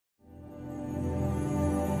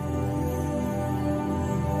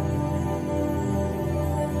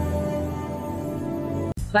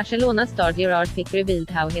Barcelona star Pique revealed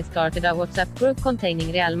how he started a WhatsApp group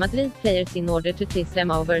containing Real Madrid players in order to tease them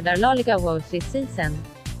over their La Liga woes this season.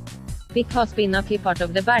 Pique has been a key part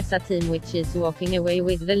of the Barca team, which is walking away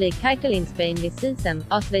with the league title in Spain this season,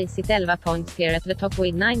 as they sit 11 points clear at the top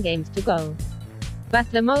with 9 games to go. But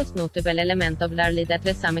the most notable element of their lead at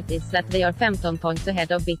the summit is that they are 15 points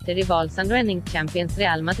ahead of bitter rivals and reigning champions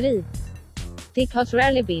Real Madrid. Pique has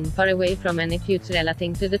rarely been far away from any feud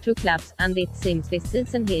relating to the two clubs, and it seems this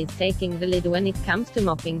season he is taking the lead when it comes to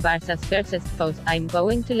mocking Barca's fiercest foes. "I'm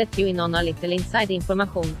going to let you in on a little inside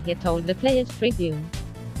information," he told the Players Tribune.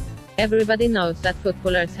 "Everybody knows that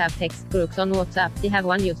footballers have text groups on WhatsApp. They have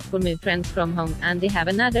one used for my friends from home, and they have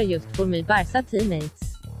another used for my Barca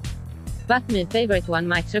teammates. But my favorite one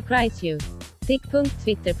might surprise you.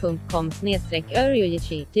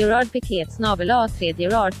 Pique.twitter.com/örjojici, Gerard Piqué @3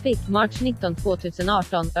 Gerard Pique, March 19,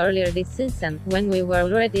 2018. Earlier this season, when we were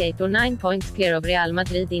already 8 or 9 points clear of Real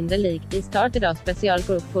Madrid in the league, we started a special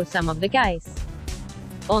group for some of the guys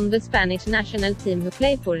on the Spanish national team who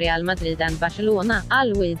play for Real Madrid and Barcelona.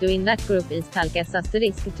 All we do in that group is talk as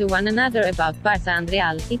asterisk to one another about Barca and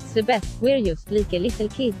Real. It's the best, we're just like little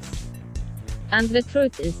kids. And the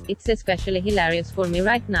truth is, it's especially hilarious for me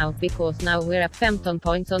right now, because now we're up 15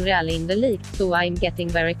 points on Real in the league, so I'm getting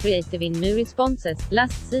very creative in my responses.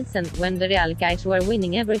 Last season, when the Real guys were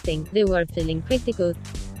winning everything, they were feeling pretty good.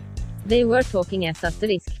 They were talking as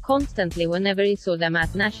asterisk constantly whenever you saw them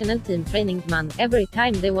at national team training. Man, every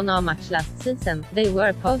time they won a match last season, they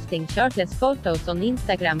were posting shirtless photos on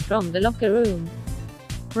Instagram from the locker room.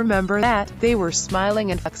 Remember that? They were smiling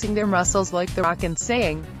and flexing their muscles like The Rock and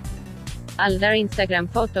saying, all their Instagram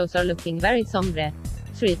photos are looking very sombre.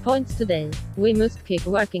 3 points today. We must keep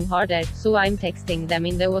working harder, so I'm texting them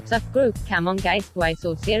in the WhatsApp group. Come on guys, why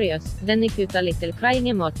so serious? Then he put a little crying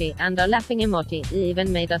emoji and a laughing emoji. He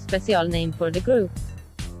even made a special name for the group.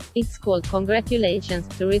 It's called Congratulations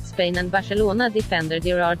to Red Spain and Barcelona defender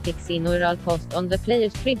Gerard Pique's inaugural post on the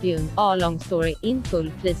Players Tribune. A long story. In full,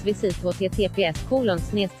 please visit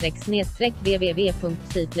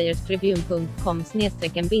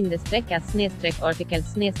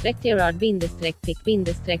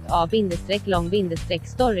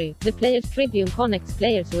The Players Tribune connects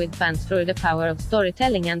players with fans through the power of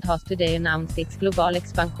storytelling and has today announced its global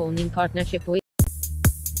expansion in partnership with